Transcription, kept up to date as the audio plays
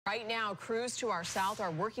Right now, crews to our south are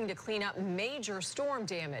working to clean up major storm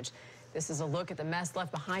damage. This is a look at the mess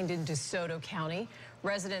left behind in DeSoto County.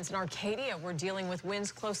 Residents in Arcadia were dealing with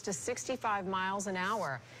winds close to 65 miles an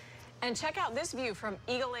hour. And check out this view from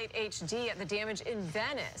Eagle 8 HD at the damage in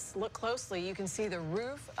Venice. Look closely, you can see the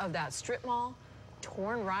roof of that strip mall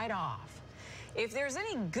torn right off. If there's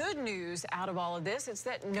any good news out of all of this, it's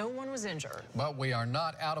that no one was injured. But we are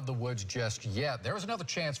not out of the woods just yet. There is another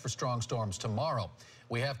chance for strong storms tomorrow.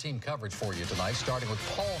 We have team coverage for you tonight, starting with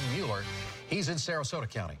Paul Mueller. He's in Sarasota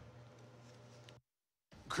County.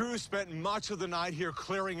 Crews spent much of the night here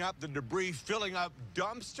clearing up the debris, filling up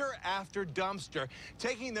dumpster after dumpster,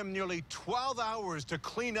 taking them nearly 12 hours to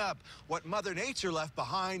clean up what Mother Nature left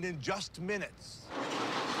behind in just minutes.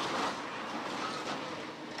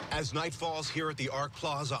 As night falls here at the Arc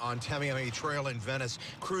Plaza on Tamiami Trail in Venice,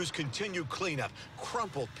 crews continue cleanup.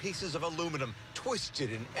 Crumpled pieces of aluminum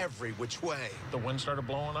twisted in every which way. The wind started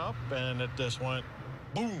blowing up and it just went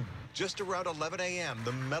boom. Just around 11 a.m.,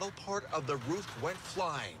 the metal part of the roof went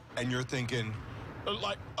flying. And you're thinking,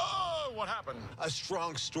 like, oh, what happened? A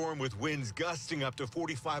strong storm with winds gusting up to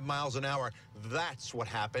 45 miles an hour. That's what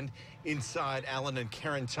happened. Inside Alan and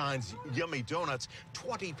Karen Tynes' Yummy Donuts,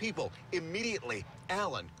 20 people. Immediately,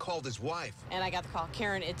 Alan called his wife. And I got the call,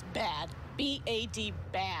 Karen, it's bad. B-A-D,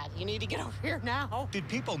 bad. You need to get over here now. Did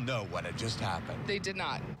people know what had just happened? They did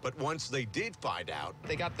not. But once they did find out,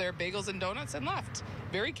 they got their bagels and donuts and left.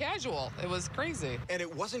 Very casual. It was crazy. And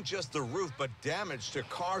it wasn't just the roof, but damage to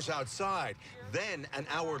cars outside. Then, an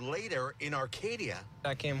hour later in Arcadia,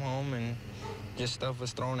 I came home and just stuff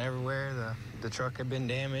was thrown everywhere. The truck had been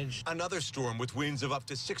damaged. Another storm with winds of up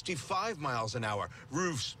to 65 miles an hour.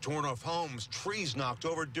 Roofs torn off homes, trees knocked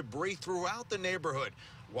over, debris throughout the neighborhood.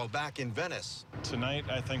 While back in Venice. Tonight,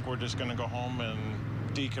 I think we're just going to go home and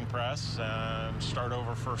decompress and start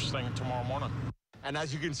over first thing tomorrow morning. And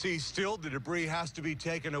as you can see, still the debris has to be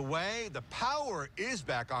taken away. The power is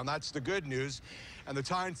back on. That's the good news. And the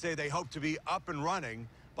Times say they hope to be up and running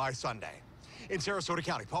by Sunday. In Sarasota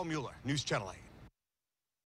County, Paul Mueller, News Channel 8.